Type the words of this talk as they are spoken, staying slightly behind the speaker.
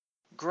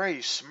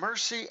Grace,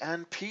 mercy,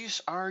 and peace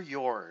are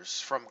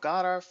yours from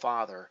God our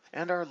Father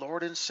and our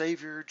Lord and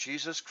Savior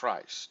Jesus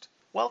Christ.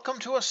 Welcome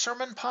to a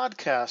sermon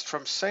podcast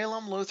from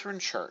Salem Lutheran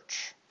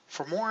Church.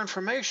 For more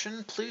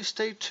information, please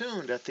stay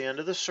tuned at the end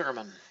of the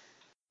sermon.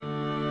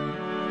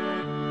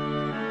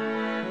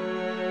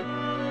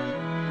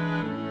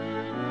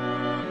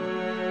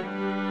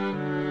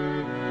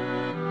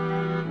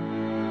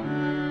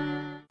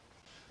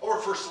 Our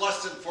first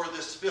lesson for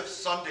this fifth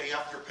Sunday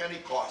after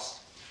Pentecost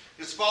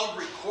is found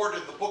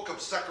recorded in the book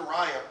of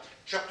Zechariah,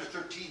 chapter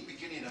 13,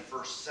 beginning at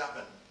verse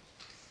 7.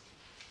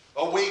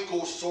 Awake,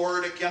 O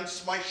sword,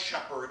 against my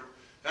shepherd,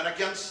 and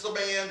against the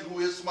man who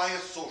is my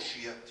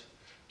associate,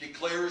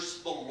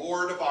 declares the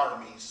Lord of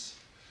armies.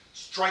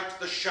 Strike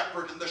the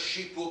shepherd, and the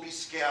sheep will be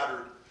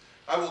scattered.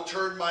 I will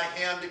turn my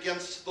hand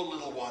against the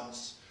little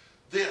ones.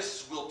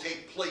 This will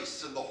take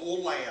place in the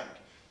whole land,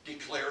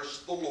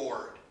 declares the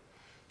Lord.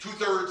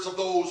 2/3 of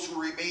those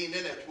who remain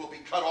in it will be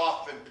cut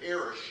off and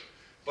perish,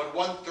 but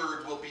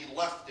 1/3 will be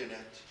left in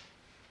it.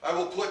 I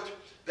will put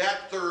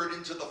that third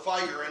into the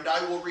fire, and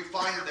I will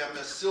refine them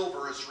as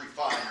silver is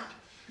refined.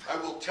 I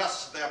will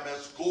test them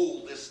as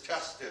gold is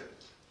tested.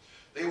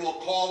 They will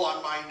call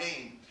on my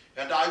name,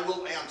 and I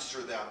will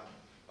answer them.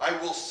 I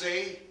will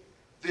say,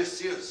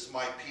 this is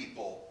my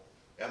people,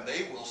 and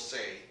they will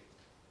say,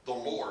 the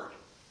Lord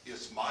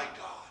is my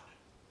God.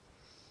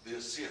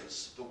 This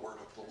is the word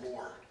of the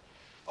Lord.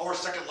 Our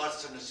second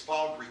lesson is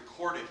found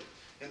recorded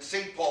in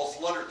St. Paul's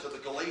letter to the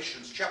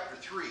Galatians, chapter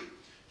 3,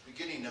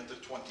 beginning at the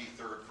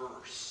 23rd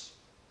verse.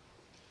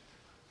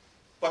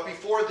 But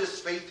before this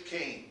faith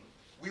came,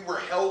 we were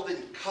held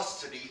in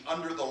custody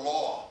under the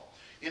law,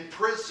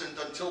 imprisoned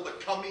until the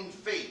coming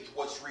faith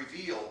was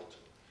revealed.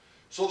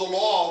 So the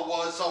law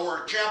was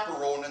our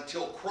chaperone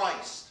until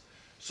Christ,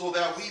 so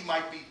that we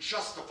might be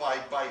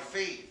justified by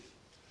faith.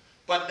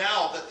 But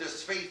now that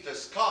this faith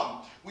has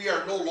come, we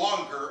are no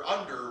longer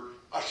under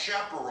a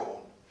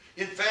chaperone.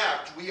 In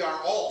fact, we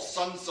are all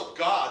sons of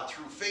God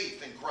through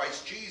faith in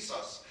Christ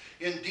Jesus.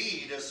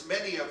 Indeed, as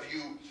many of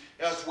you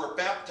as were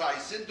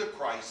baptized into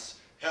Christ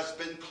has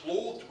been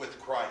clothed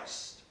with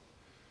Christ.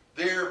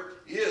 There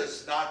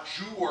is not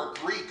Jew or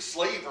Greek,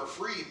 slave or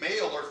free,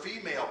 male or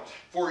female,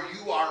 for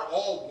you are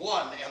all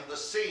one and the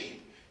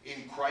same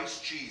in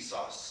Christ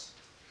Jesus.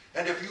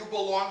 And if you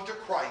belong to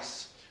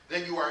Christ,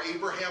 then you are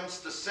Abraham's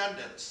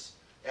descendants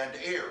and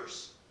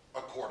heirs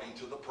according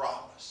to the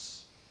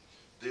promise.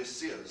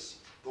 This is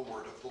the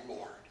word of the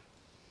Lord.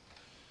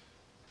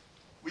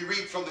 We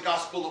read from the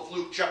Gospel of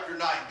Luke, chapter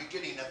 9,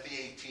 beginning at the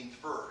 18th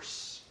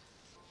verse.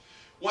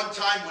 One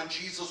time when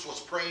Jesus was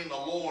praying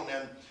alone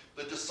and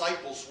the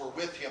disciples were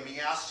with him,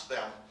 he asked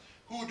them,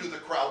 "Who do the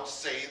crowds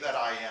say that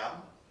I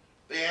am?"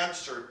 They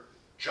answered,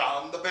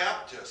 "John the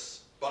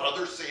Baptist, but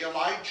others say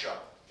Elijah,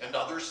 and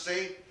others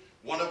say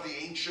one of the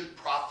ancient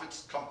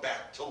prophets come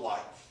back to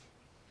life."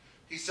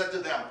 He said to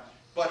them,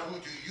 "But who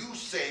do you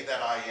say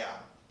that I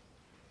am?"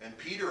 And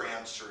Peter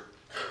answered,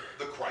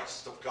 "The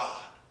Christ of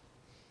God."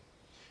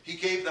 He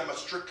gave them a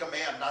strict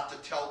command not to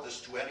tell this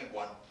to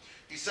anyone.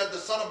 He said, "The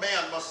Son of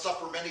Man must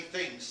suffer many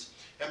things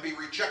and be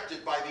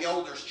rejected by the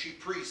elders, chief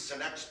priests,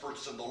 and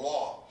experts in the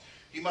law.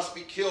 He must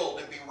be killed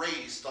and be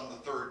raised on the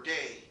third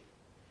day."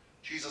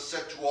 Jesus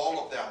said to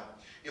all of them,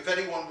 "If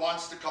anyone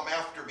wants to come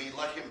after me,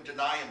 let him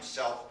deny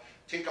himself,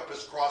 take up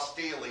his cross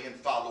daily,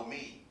 and follow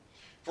me.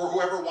 For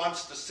whoever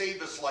wants to save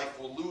his life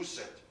will lose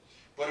it,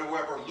 but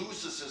whoever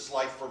loses his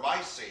life for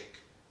my sake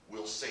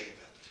will save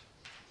it."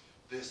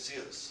 This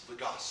is the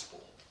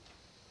gospel.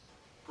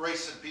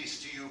 Grace and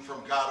peace to you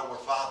from God our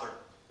Father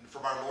and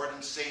from our Lord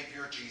and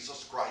Savior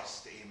Jesus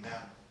Christ.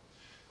 Amen.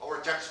 Our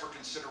text for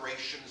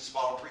consideration is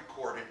found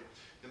recorded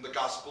in the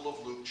Gospel of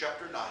Luke,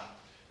 chapter 9,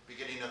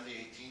 beginning at the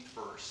 18th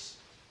verse.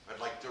 I'd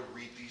like to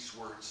read these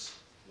words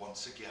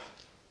once again.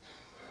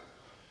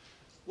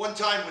 One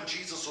time when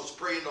Jesus was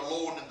praying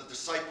alone and the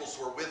disciples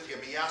were with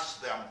him, he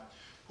asked them,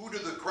 "Who do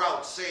the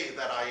crowd say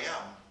that I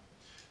am?"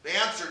 They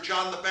answered,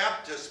 "John the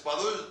Baptist, but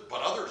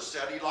others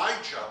said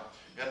Elijah,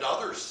 and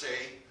others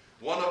say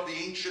one of the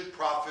ancient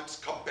prophets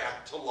come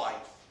back to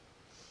life."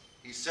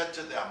 He said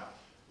to them,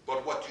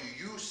 "But what do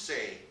you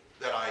say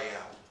that I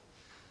am?"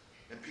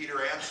 And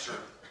Peter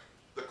answered,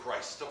 "The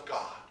Christ of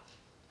God."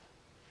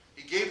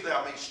 He gave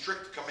them a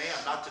strict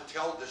command not to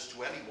tell this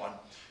to anyone.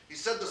 He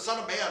said, "The Son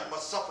of Man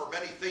must suffer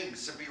many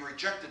things and be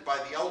rejected by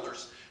the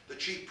elders, the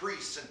chief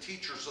priests, and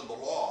teachers in the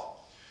law.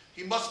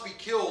 He must be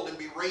killed and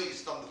be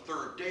raised on the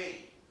third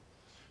day."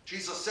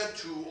 Jesus said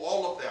to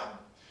all of them,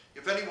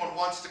 "If anyone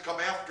wants to come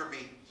after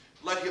me,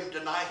 let him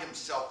deny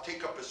himself,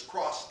 take up his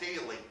cross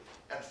daily,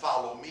 and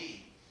follow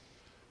me.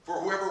 For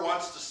whoever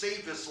wants to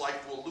save his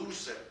life will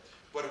lose it,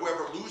 but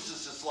whoever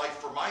loses his life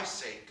for my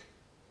sake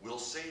will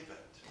save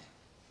it."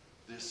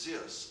 This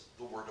is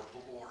the word of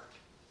the Lord.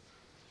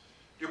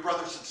 Dear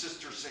brothers and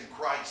sisters in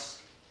Christ,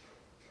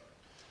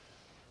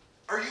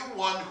 are you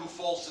one who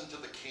falls into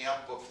the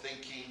camp of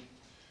thinking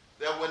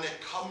that when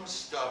it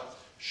comes to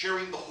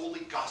sharing the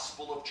holy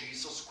gospel of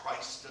Jesus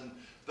Christ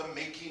and the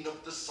making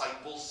of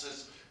disciples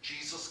is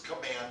Jesus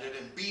commanded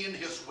and being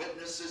his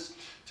witnesses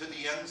to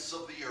the ends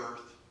of the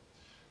earth,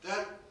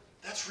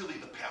 that's really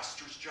the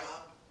pastor's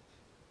job.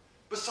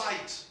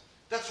 Besides,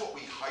 that's what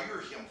we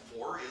hire him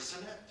for,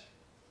 isn't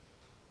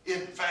it?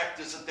 In fact,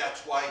 isn't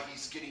that why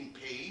he's getting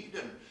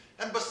paid?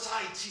 And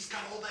besides, he's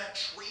got all that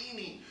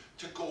training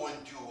to go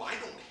and do. I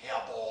don't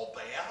have all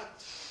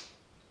that.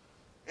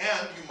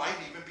 And you might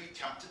even be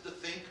tempted to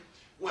think,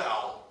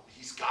 well,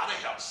 he's got to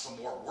have some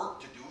more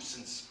work to do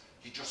since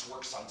he just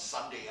works on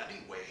Sunday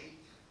anyway.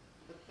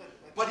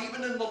 But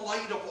even in the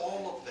light of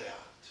all of that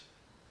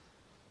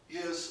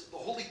is the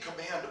holy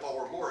command of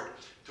our Lord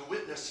to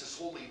witness his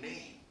holy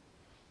name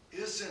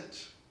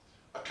isn't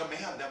a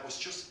command that was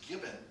just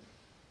given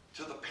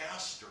to the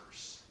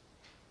pastors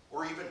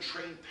or even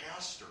trained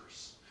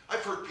pastors.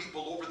 I've heard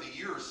people over the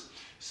years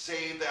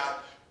say that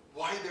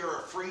why they're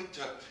afraid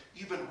to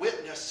even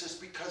witness is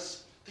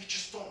because they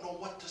just don't know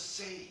what to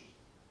say.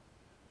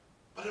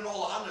 But in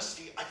all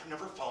honesty, I've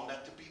never found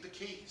that to be the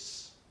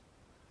case.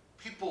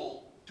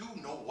 People do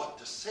know what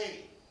to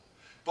say.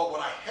 But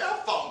what I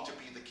have found to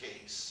be the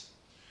case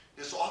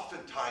is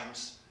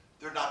oftentimes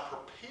they're not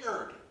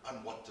prepared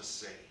on what to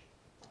say.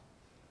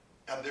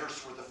 And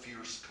there's where the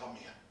fears come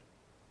in.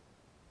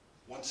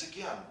 Once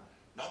again,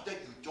 not that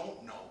you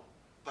don't know,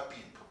 but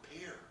being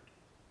prepared.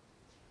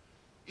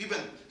 Even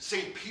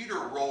St. Peter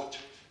wrote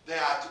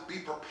that be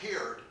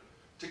prepared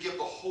to give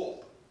the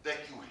hope that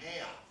you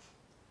have,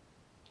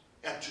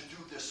 and to do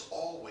this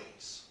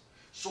always.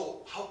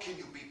 So how can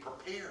you be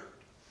prepared?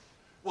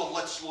 Well,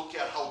 let's look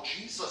at how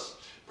Jesus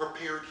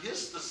prepared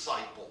his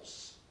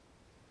disciples.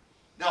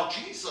 Now,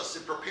 Jesus,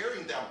 in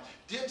preparing them,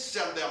 did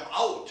send them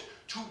out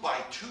 2 by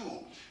 2.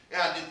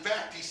 And in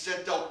fact, he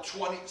sent out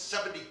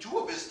 72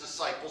 of his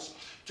disciples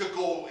to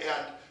go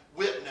and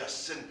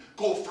witness and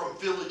go from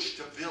village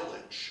to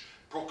village,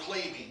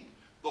 proclaiming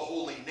the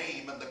holy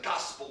name and the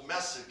gospel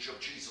message of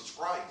Jesus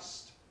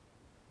Christ.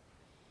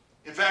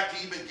 In fact,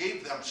 he even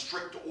gave them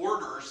strict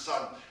orders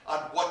on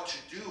what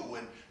to do,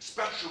 and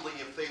especially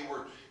if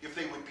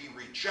they would be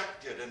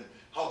rejected and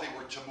how they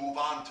were to move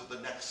on to the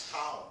next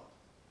town.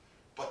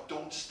 But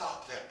don't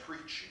stop that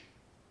preaching.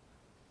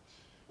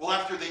 Well,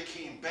 after they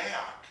came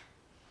back,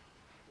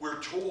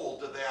 we're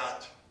told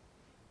that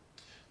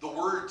the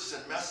words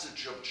and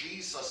message of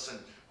Jesus and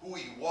who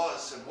he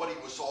was and what he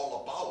was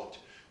all about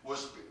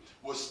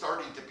was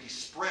starting to be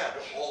spread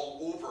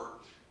all over,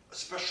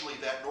 especially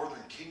that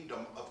northern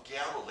kingdom of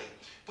Galilee.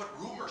 But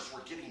rumors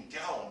were getting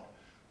down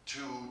to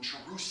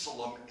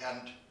Jerusalem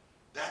and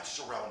that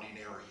surrounding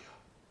area.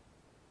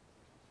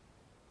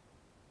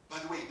 By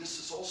the way, this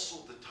is also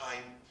the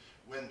time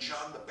when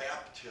John the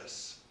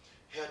Baptist's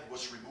head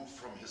was removed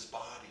from his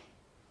body.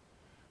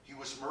 He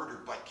was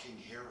murdered by King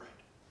Herod.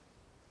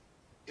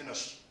 In a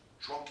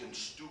drunken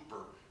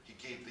stupor, he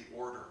gave the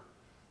order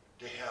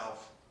to have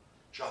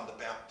John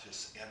the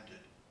Baptist ended.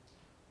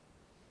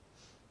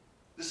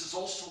 This is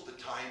also the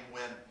time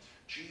when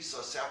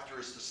Jesus, after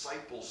his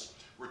disciples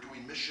were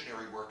doing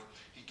missionary work,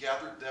 he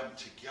gathered them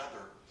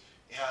together,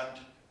 and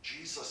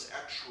Jesus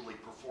actually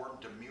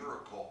performed a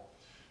miracle.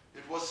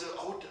 It was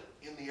out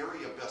in the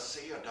area of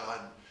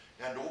Bethsaida,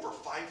 and over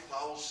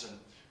 5,000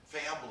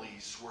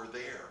 families were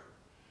there.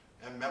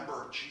 And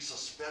remember,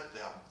 Jesus fed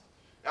them.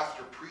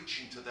 After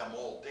preaching to them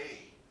all day,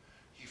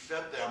 he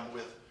fed them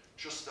with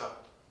just a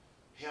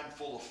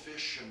handful of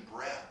fish and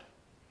bread.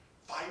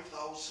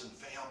 5,000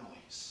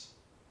 families.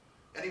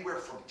 Anywhere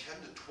from 10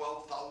 to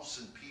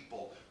 12,000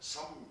 people.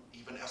 Some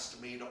even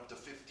estimate up to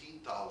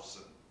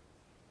 15,000.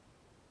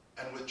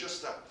 And with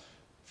just a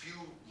few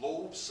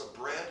loaves of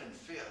bread and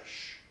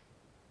fish,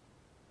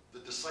 the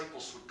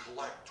disciples would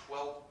collect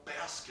 12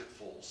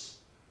 basketfuls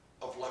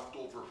of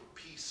leftover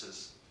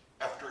pieces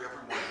after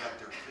everyone had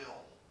their fill.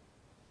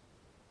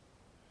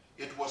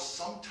 It was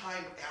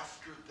sometime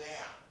after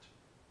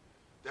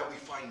that we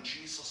find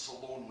Jesus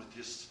alone with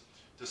his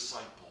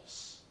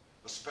disciples,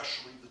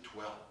 especially the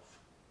 12.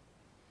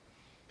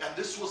 And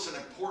this was an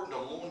important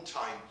alone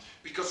time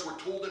because we're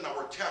told in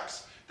our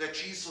text that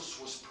Jesus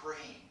was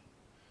praying.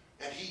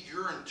 And he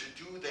yearned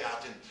to do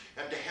that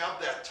and to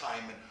have that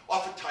time, and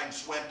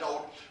oftentimes went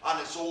out on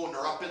his own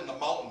or up in the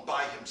mountain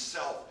by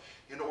himself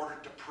in order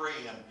to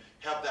pray and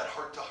have that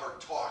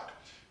heart-to-heart talk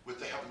with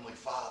the Heavenly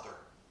Father.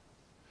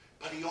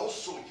 But he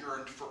also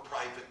yearned for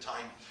private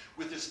time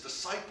with his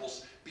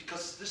disciples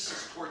because this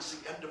is towards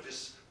the end of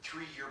his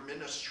 3-year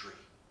ministry.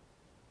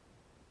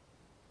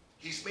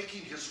 He's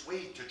making his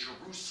way to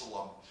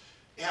Jerusalem,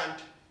 and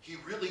he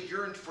really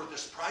yearned for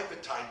this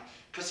private time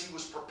because he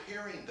was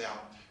preparing them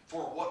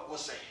for what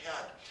was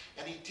ahead.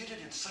 And he did it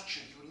in such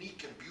a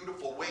unique and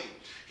beautiful way.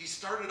 He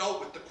started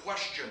out with the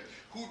question,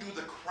 who do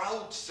the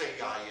crowds say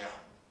I am?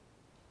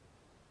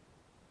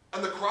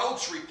 And the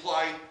crowds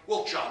replied,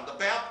 well, John the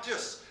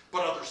Baptist.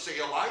 But others say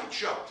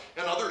Elijah,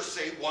 and others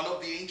say one of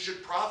the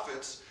ancient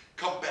prophets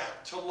come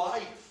back to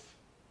life.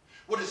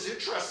 What is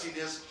interesting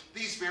is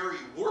these very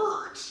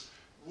words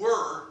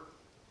were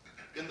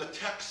in the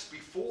text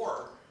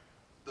before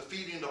the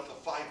feeding of the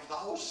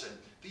 5,000.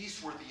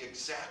 These were the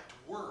exact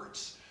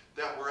words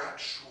that were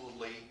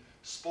actually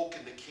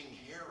spoken to King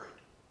Herod.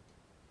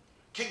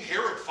 King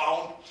Herod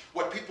found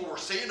what people were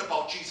saying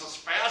about Jesus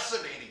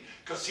fascinating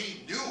because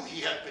he knew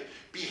he had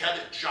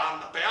beheaded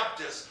John the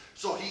Baptist,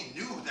 so he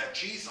knew that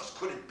Jesus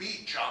couldn't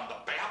be John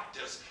the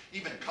Baptist,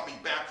 even coming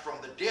back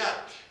from the dead.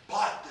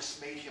 But this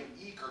made him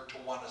eager to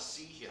want to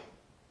see him.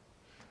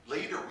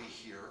 Later we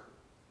hear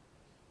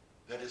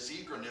that his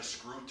eagerness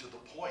grew to the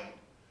point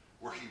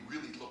where he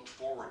really looked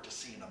forward to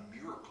seeing a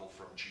miracle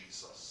from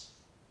Jesus,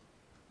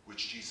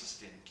 which Jesus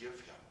didn't give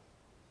him.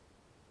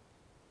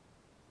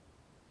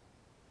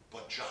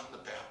 But John the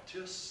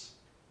Baptist,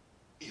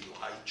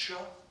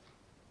 Elijah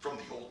from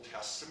the Old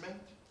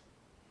Testament,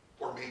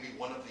 or maybe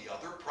one of the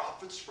other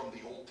prophets from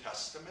the Old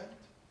Testament.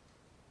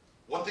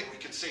 One thing we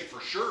can say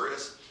for sure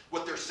is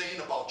what they're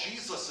saying about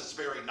Jesus is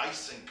very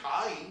nice and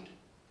kind.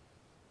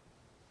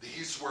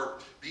 These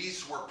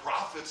were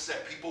prophets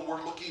that people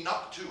were looking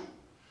up to.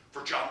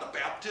 For John the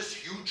Baptist,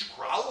 huge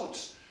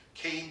crowds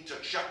came to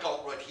check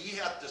out what he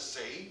had to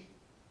say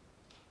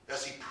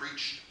as he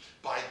preached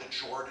by the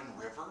Jordan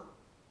River,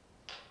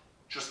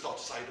 just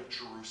outside of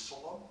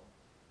Jerusalem.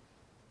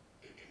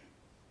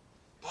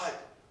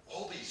 But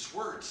all these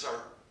words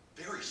are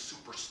very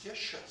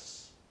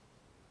superstitious.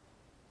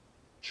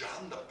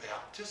 John the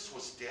Baptist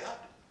was dead.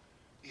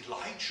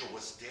 Elijah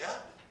was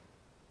dead.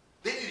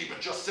 They didn't even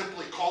just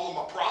simply call him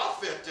a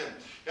prophet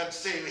and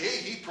say,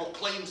 hey, he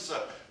proclaims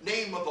the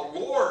name of the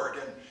Lord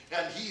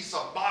and he's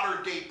a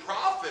modern day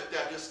prophet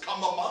that has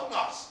come among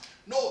us.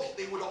 No,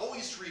 they would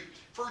always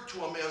refer to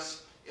him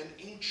as an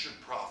ancient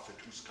prophet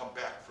who's come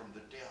back from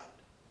the dead.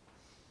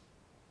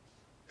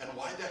 And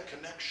why that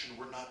connection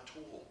we're not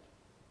told.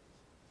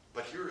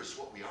 But here is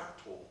what we are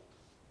told.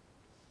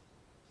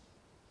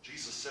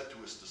 Jesus said to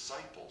his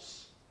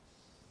disciples,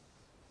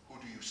 who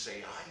do you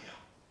say I am?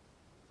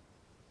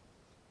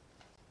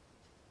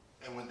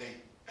 And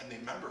they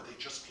remember they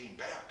just came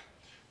back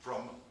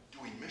from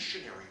doing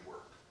missionary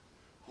work.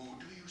 Who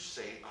do you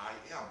say I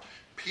am?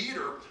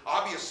 Peter,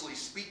 obviously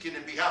speaking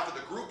in behalf of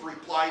the group,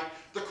 replied,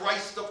 the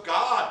Christ of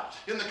God.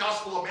 In the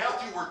Gospel of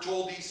Matthew, we're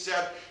told he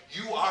said,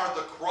 you are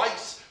the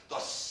Christ, the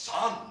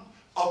Son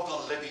of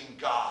the living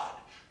God.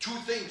 Two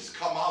things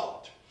come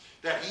out.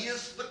 That he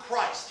is the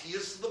Christ, he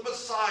is the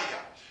Messiah.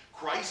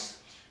 Christ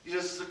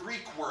is the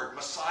Greek word,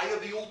 Messiah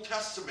the Old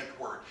Testament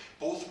word.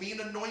 Both mean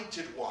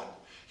anointed one.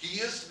 He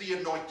is the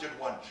anointed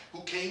one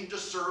who came to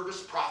serve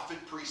as prophet,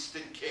 priest,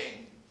 and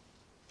king.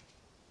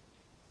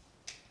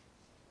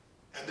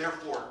 And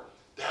therefore,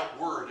 that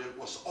word, it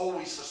was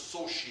always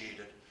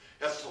associated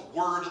as the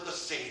word of the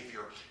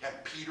Savior. And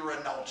Peter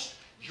announced,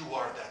 you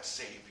are that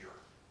Savior.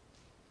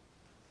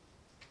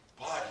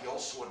 But he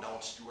also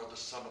announced, you are the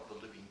Son of the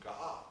living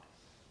God.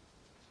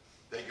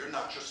 That you're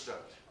not just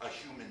a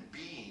human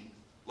being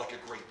like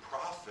a great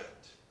prophet,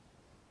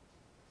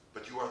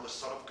 but you are the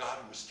Son of God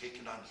who has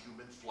taken on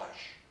human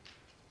flesh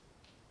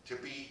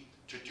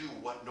to do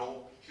what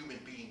no human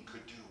being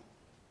could do.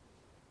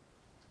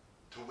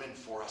 To win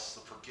for us the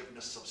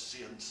forgiveness of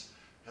sins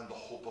and the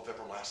hope of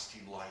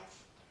everlasting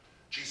life.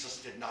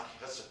 Jesus did not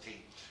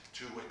hesitate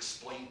to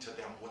explain to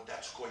them what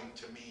that's going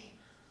to mean.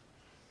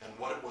 And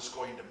what it was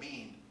going to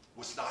mean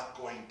was not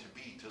going to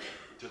be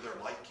to their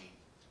liking.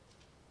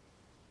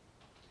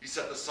 He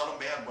said the Son of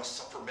Man must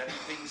suffer many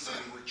things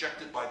and be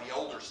rejected by the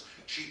elders,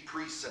 chief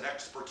priests, and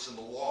experts in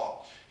the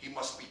law. He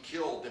must be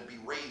killed and be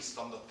raised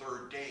on the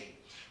third day.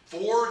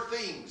 4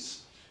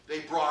 things they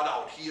brought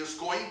out. He is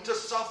going to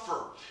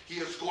suffer. He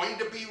is going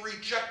to be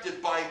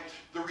rejected by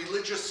the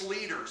religious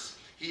leaders.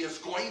 He is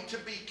going to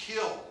be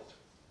killed.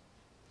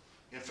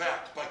 In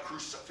fact, by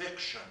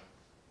crucifixion.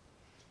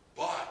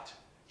 But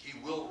he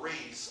will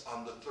raise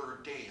on the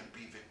third day and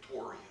be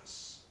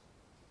victorious.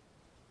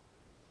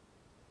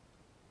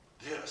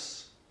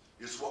 This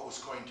is what was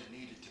going to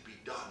need to be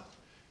done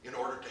in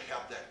order to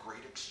have that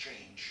great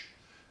exchange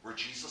where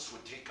Jesus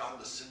would take on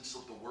the sins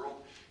of the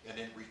world, and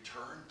in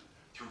return,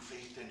 through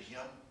faith in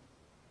him,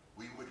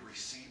 we would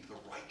receive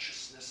the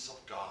righteousness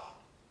of God.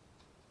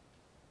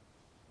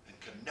 And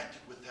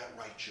connected with that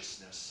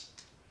righteousness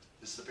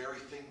is the very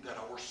thing that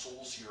our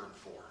souls yearn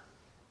for,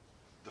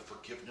 the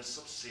forgiveness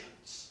of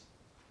sins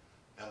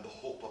and the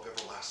hope of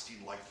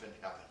everlasting life in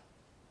heaven.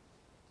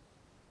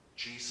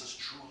 Jesus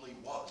truly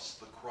was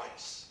the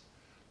Christ,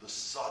 the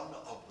Son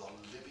of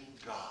the living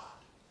God.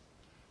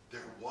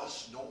 There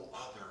was no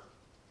other.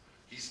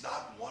 He's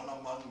not one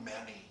among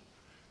many.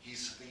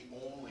 He's the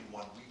only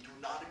one. We do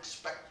not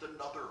expect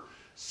another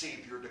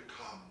Savior to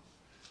come,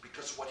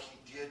 because what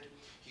he did,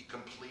 he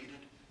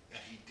completed, and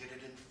he did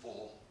it in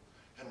full.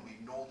 And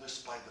we know this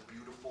by the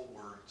beautiful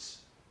words,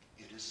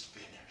 it is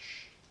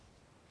finished.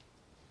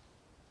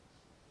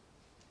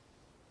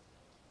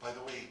 By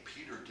the way,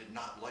 Peter did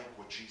not like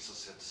what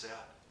Jesus had said.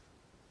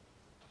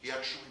 He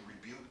actually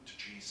rebuked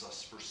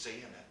Jesus for saying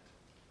it.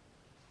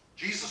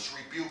 Jesus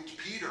rebuked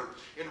Peter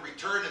in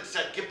return and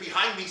said, "Get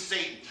behind me,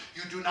 Satan.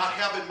 You do not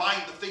have in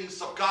mind the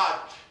things of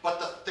God, but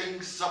the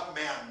things of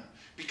men."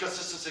 Because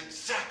this is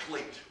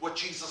exactly what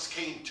Jesus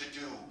came to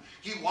do.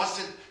 He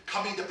wasn't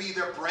coming to be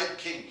their bread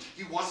king.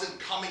 He wasn't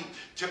coming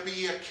to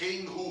be a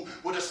king who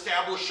would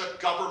establish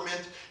a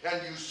government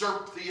and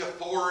usurp the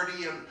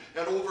authority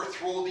and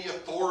overthrow the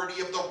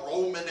authority of the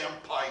Roman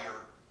Empire.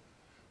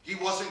 He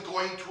wasn't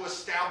going to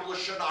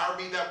establish an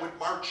army that would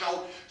march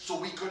out so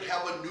we could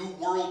have a new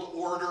world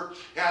order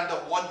and a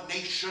one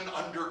nation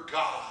under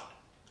God.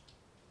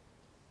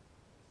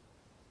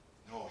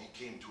 No, he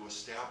came to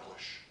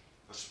establish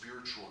a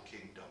spiritual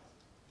kingdom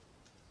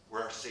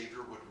where our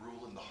Savior would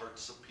rule in the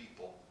hearts of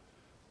people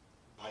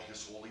by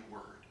his holy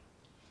word.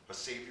 A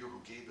Savior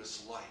who gave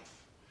his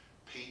life,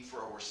 paid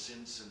for our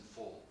sins in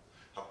full,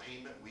 a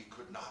payment we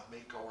could not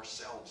make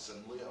ourselves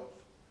and live,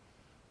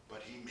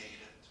 but he made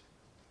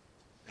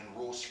it and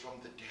rose from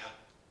the dead,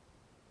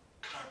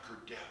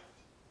 conquered death.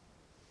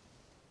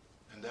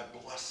 And that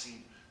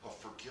blessing of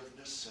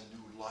forgiveness and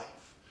new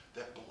life,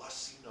 that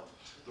blessing of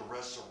the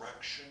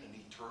resurrection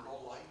and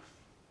eternal life,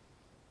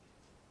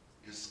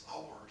 is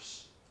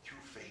ours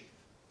through faith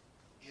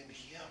in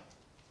him.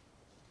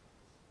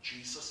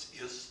 Jesus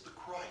is the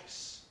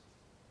Christ,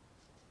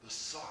 the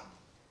Son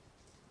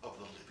of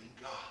the living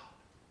God,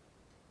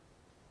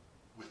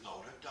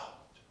 without a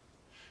doubt.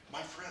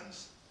 My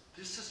friends,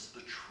 this is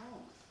the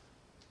truth.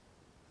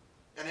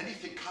 And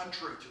anything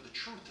contrary to the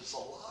truth is a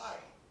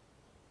lie.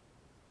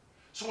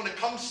 So when it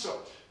comes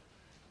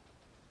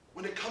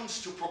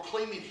to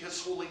proclaiming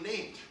his holy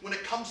name, when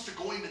it comes to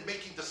going and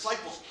making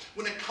disciples,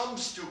 when it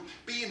comes to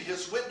being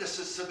his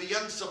witnesses to the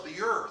ends of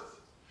the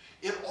earth,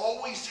 it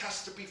always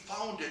has to be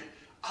founded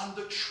on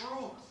the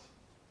truth.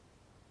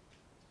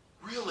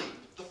 Really,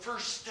 the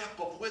first step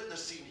of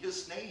witnessing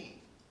his name,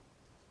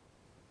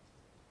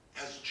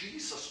 as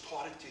Jesus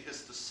taught it to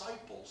his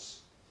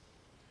disciples,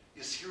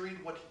 is hearing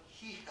what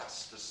he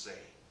has to say,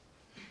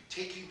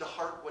 taking to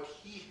heart what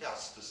he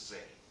has to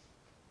say,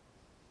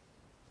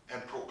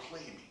 and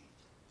proclaiming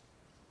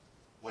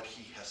what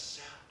he has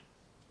said.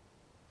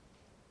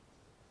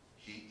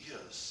 He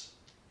is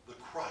the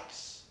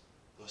Christ,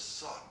 the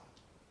Son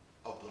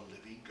of the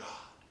living God.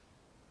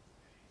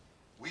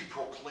 We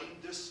proclaim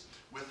this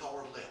with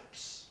our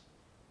lips,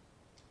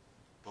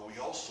 but we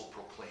also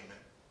proclaim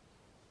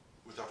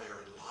it with our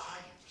very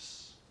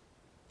lives.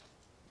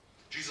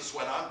 Jesus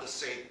went on to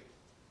say,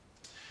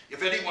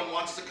 if anyone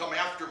wants to come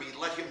after me,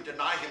 let him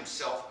deny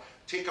himself,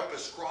 take up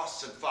his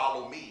cross and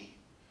follow me.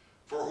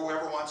 For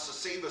whoever wants to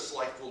save his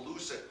life will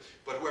lose it,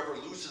 but whoever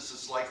loses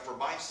his life for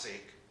my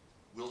sake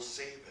will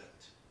save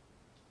it.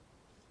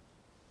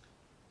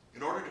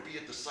 In order to be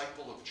a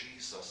disciple of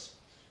Jesus,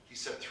 he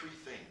said three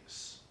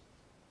things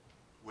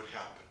would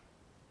happen.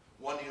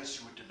 One is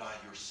you would deny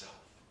yourself.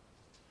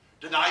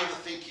 Deny the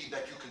thinking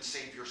that you can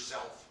save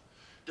yourself.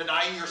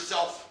 Denying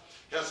yourself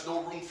has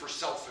no room for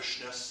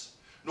selfishness,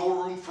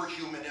 no room for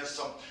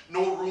humanism,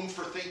 no room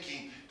for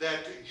thinking that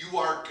you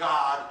are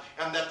God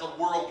and that the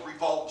world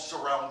revolves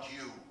around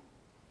you.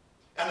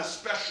 And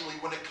especially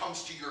when it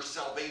comes to your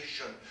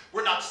salvation.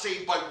 We're not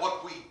saved by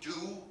what we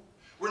do.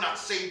 We're not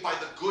saved by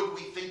the good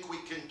we think we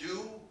can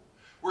do.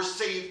 We're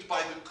saved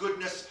by the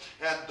goodness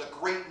and the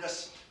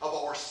greatness of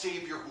our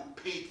Savior who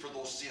paid for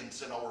those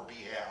sins in our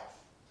behalf.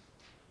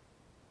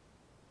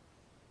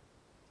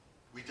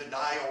 We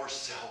deny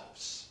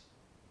ourselves,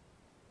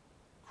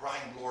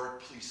 crying,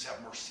 Lord, please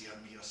have mercy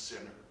on me, a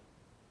sinner.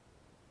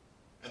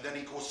 And then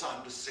he goes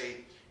on to say,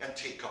 and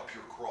take up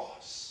your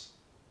cross.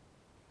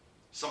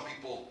 Some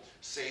people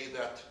say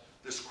that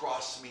this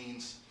cross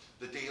means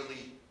the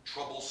daily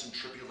troubles and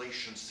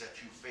tribulations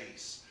that you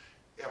face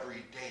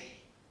every day.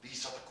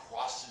 These are the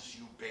crosses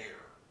you bear.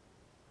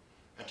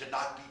 And to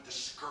not be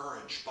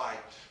discouraged by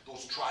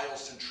those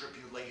trials and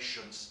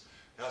tribulations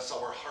as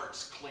our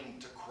hearts cling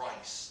to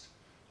Christ,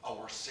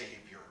 our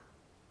Savior.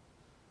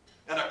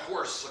 And of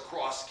course, the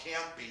cross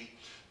can't be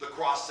the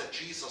cross that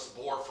Jesus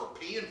bore for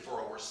paying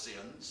for our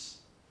sins,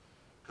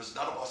 because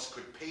none of us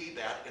could pay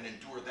that and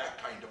endure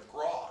that kind of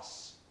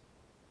cross.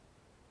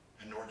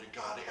 And nor did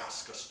God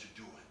ask us to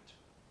do it.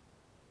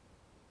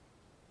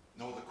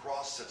 No, the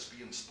cross that's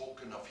being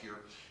spoken of here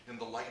in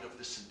the light of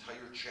this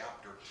entire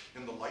chapter,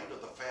 in the light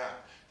of the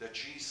fact that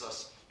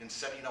Jesus, in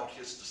setting out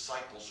his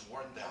disciples,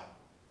 warned them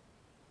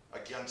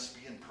against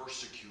being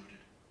persecuted.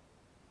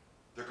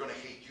 They're going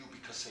to hate you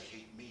because they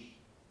hate me.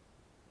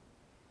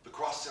 The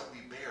cross that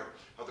we bear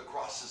are the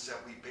crosses that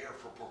we bear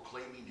for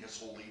proclaiming his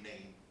holy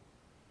name.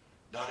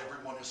 Not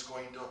everyone is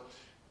going to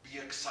be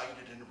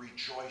excited and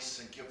rejoice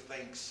and give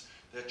thanks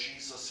that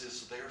Jesus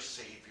is their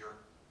Savior,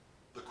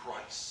 the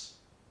Christ,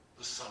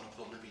 the Son of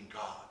the living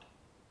God.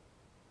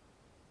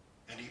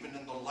 And even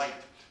in the light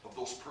of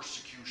those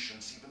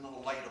persecutions, even in the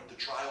light of the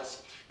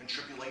trials and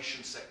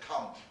tribulations that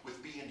come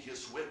with being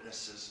his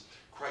witnesses,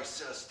 Christ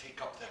says,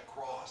 take up that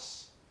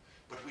cross.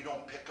 But we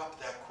don't pick up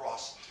that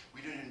cross.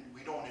 We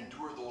don't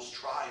endure those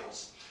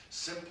trials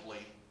simply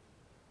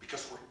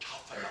because we're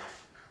tough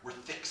enough. We're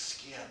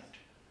thick-skinned.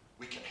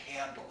 We can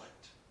handle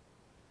it.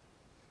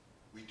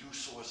 We do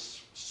so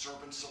as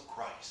servants of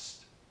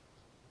Christ,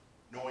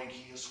 knowing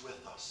he is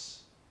with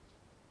us.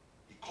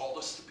 He called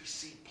us to be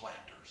seed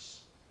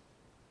planters.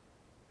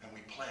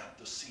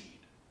 the seed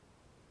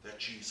that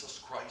Jesus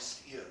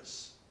Christ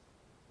is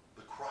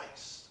the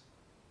Christ,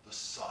 the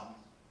Son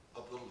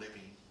of the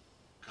living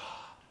God.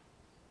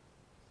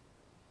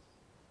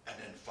 And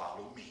then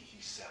follow me,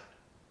 he said.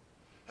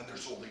 And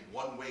there's only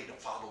one way to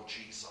follow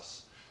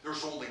Jesus.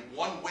 There's only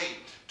one way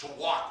to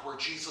walk where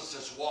Jesus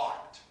has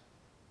walked,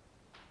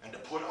 and to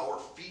put our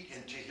feet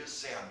into his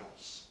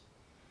sandals.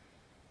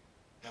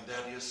 And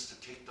that is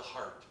to take to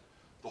heart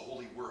the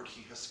holy word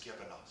he has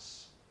given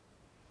us.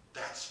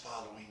 That's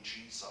following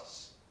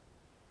Jesus.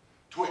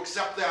 To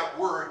accept that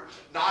word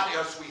not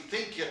as we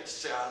think it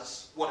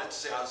says, what it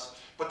says,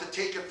 but to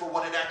take it for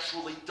what it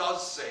actually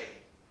does say.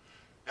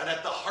 And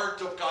at the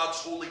heart of God's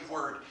holy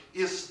word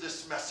is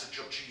this message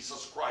of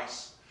Jesus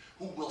Christ,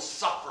 who will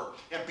suffer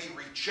and be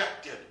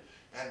rejected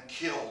and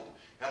killed,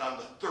 and on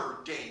the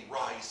third day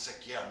rise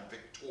again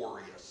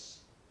victorious.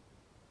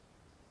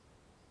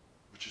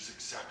 Which is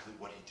exactly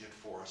what he did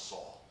for us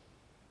all.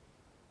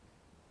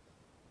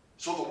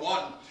 So the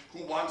one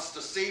who wants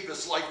to save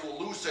his life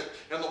will lose it,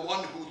 and the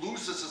one who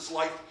loses his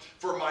life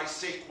for my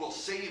sake will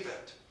save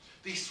it.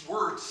 These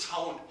words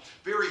sound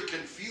very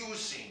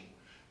confusing,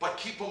 but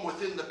keep them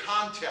within the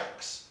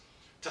context.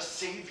 To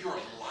save your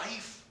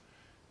life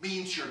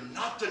means you're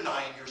not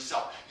denying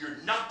yourself, you're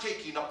not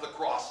taking up the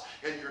cross,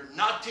 and you're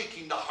not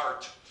taking to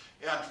heart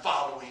and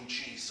following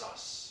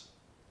Jesus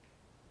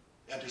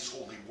and his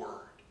holy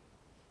word.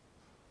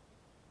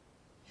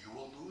 You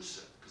will lose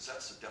it, because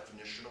that's the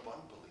definition of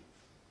unbelief.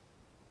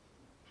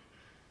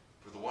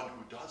 For the one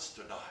who does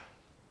deny,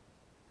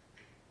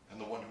 and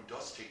the one who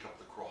does take up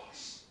the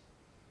cross,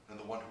 and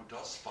the one who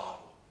does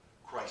follow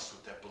Christ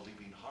with that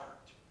believing heart,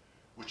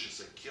 which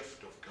is a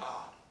gift of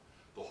God,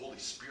 the Holy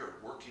Spirit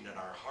working in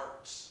our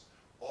hearts,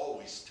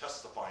 always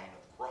testifying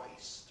of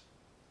Christ,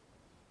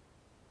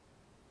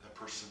 that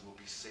person will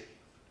be saved.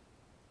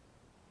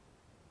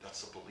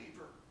 That's a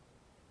believer.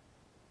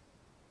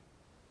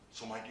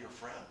 So my dear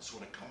friends,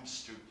 when it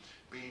comes to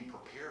being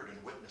prepared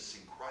and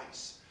witnessing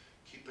Christ,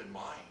 keep in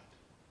mind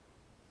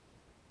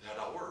that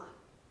our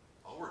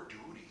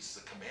duties,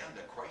 the command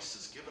that Christ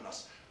has given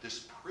us,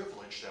 this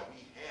privilege that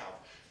we have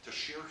to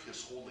share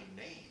his holy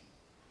name,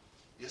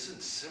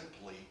 isn't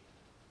simply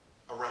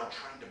around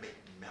trying to make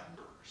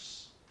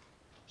members.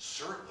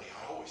 Certainly,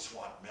 I always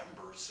want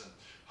members, and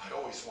I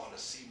always want to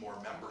see more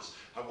members.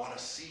 I want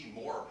to see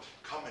more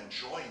come and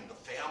join the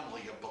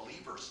family of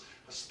believers,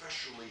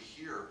 especially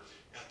here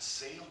at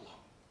Salem.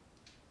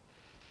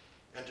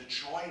 And to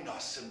join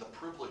us in the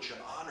privilege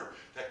and honor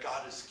that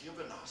God has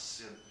given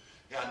us,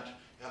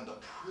 and the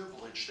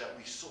privilege that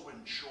we so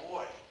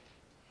enjoy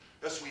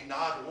as we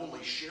not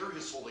only share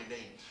his holy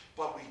name,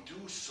 but we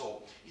do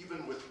so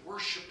even with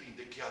worshiping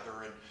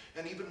together,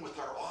 and even with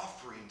our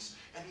offerings,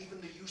 and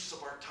even the use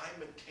of our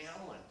time and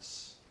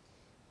talents.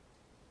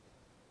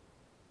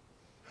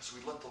 As we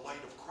let the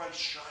light of Christ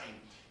shine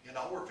in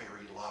our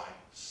very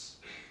lives.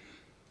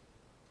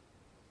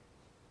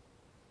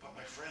 But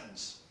my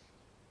friends,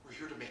 we're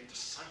here to make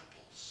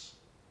disciples.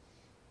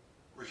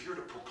 We're here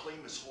to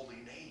proclaim his holy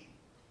name.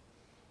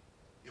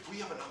 If we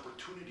have an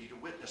opportunity to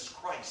witness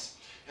Christ,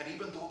 and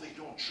even though they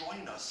don't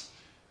join us,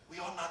 we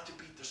ought not to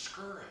be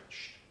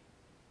discouraged.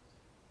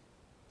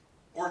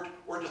 Or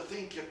to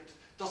think it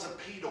doesn't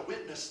pay to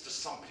witness to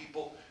some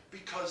people,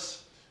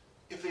 because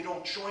if they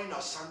don't join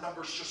us, our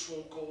numbers just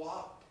won't go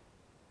up.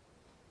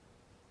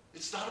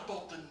 It's not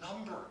about the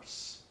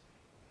numbers.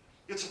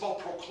 It's about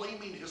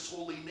proclaiming his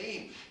holy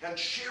name and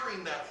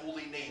sharing that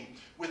holy name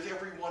with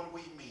everyone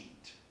we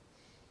meet.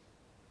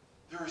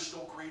 There is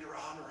no greater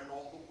honor in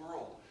all the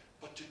world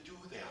but to do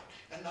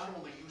that, and not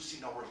only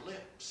using our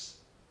lips,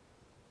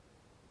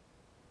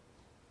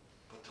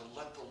 but to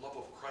let the love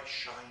of Christ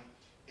shine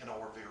in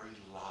our very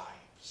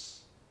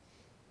lives.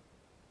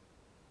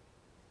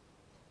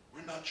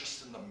 We're not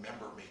just in the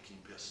member-making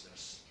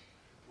business.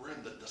 We're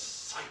in the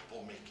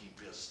disciple-making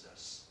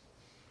business.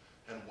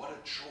 And what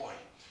a joy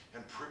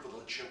and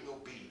privilege it will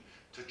be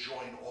to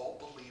join all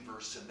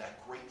believers in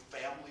that great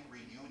family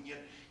reunion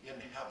in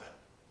heaven.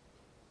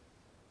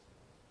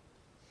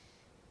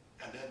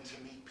 And then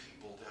to meet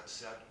people that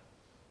said,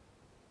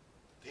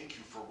 thank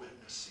you for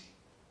witnessing.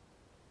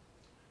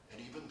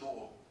 And even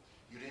though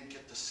you didn't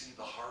get to see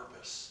the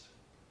harvest,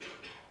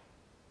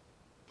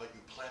 but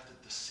you planted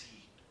the seed.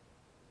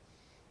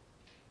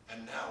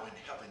 And now in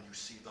heaven you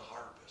see the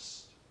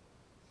harvest.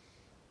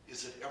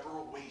 Is it ever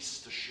a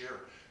waste to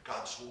share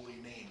God's holy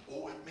name?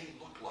 Oh, it may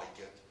look like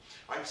it.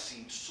 I've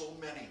seen so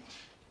many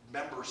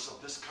members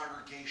of this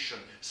congregation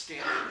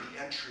standing in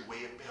the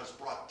entryway. It has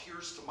brought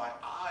tears to my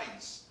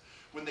eyes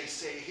when they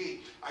say, hey,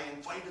 I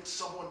invited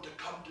someone to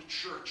come to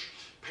church,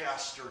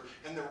 Pastor,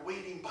 and they're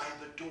waiting by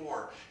the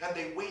door, and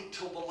they wait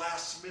till the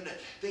last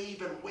minute. They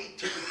even wait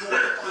till the door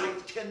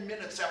 5-10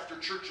 minutes after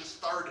church has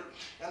started,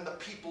 and the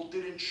people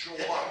didn't show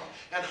up,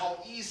 and how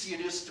easy it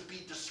is to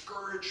be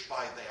discouraged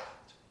by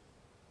that.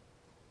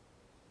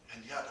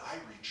 And yet I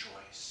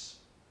rejoice,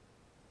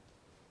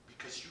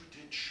 because you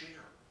did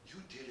share, you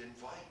did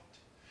invite.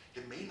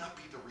 It may not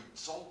be the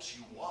results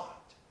you want,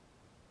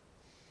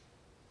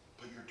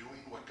 but you're doing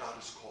what God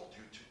has called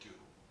you to do.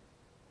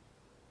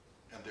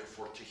 and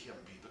therefore to him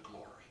be the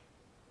glory.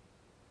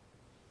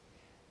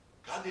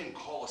 God didn't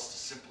call us to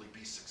simply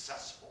be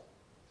successful,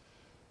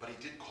 but he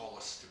did call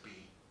us to be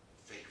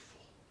faithful.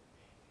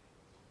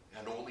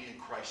 And only in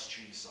Christ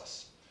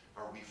Jesus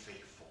are we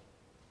faithful,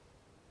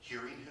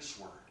 hearing his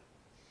word,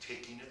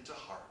 taking it to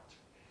heart,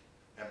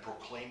 and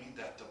proclaiming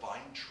that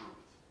divine truth,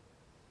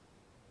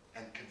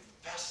 and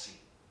confessing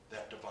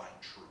that divine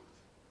truth,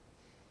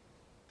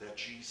 that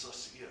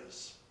Jesus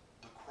is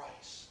the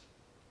Christ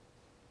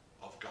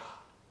of God.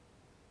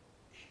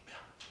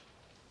 Amen.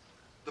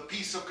 The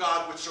peace of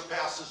God which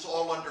surpasses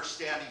all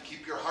understanding,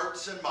 keep your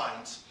hearts and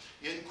minds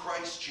in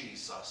Christ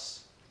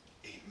Jesus.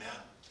 Amen.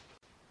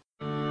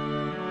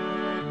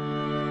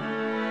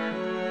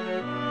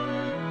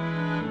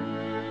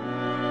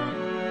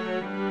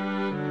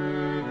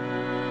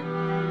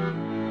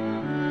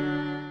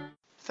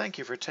 Thank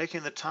you for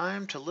taking the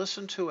time to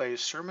listen to a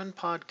sermon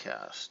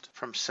podcast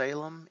from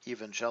Salem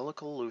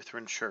Evangelical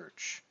Lutheran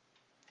Church.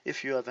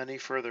 If you have any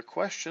further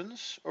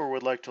questions or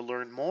would like to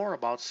learn more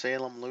about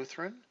Salem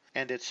Lutheran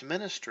and its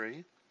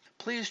ministry,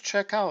 please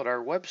check out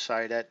our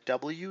website at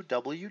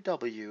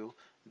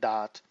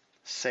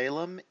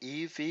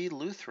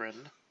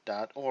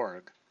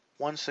www.salemevlutheran.org.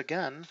 Once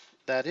again,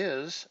 that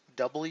is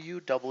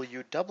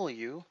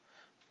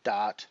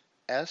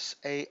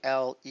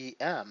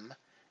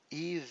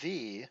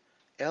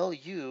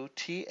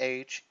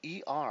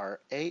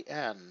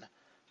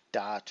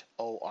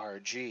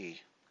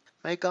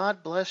May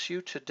God bless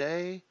you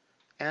today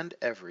and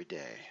every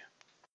day.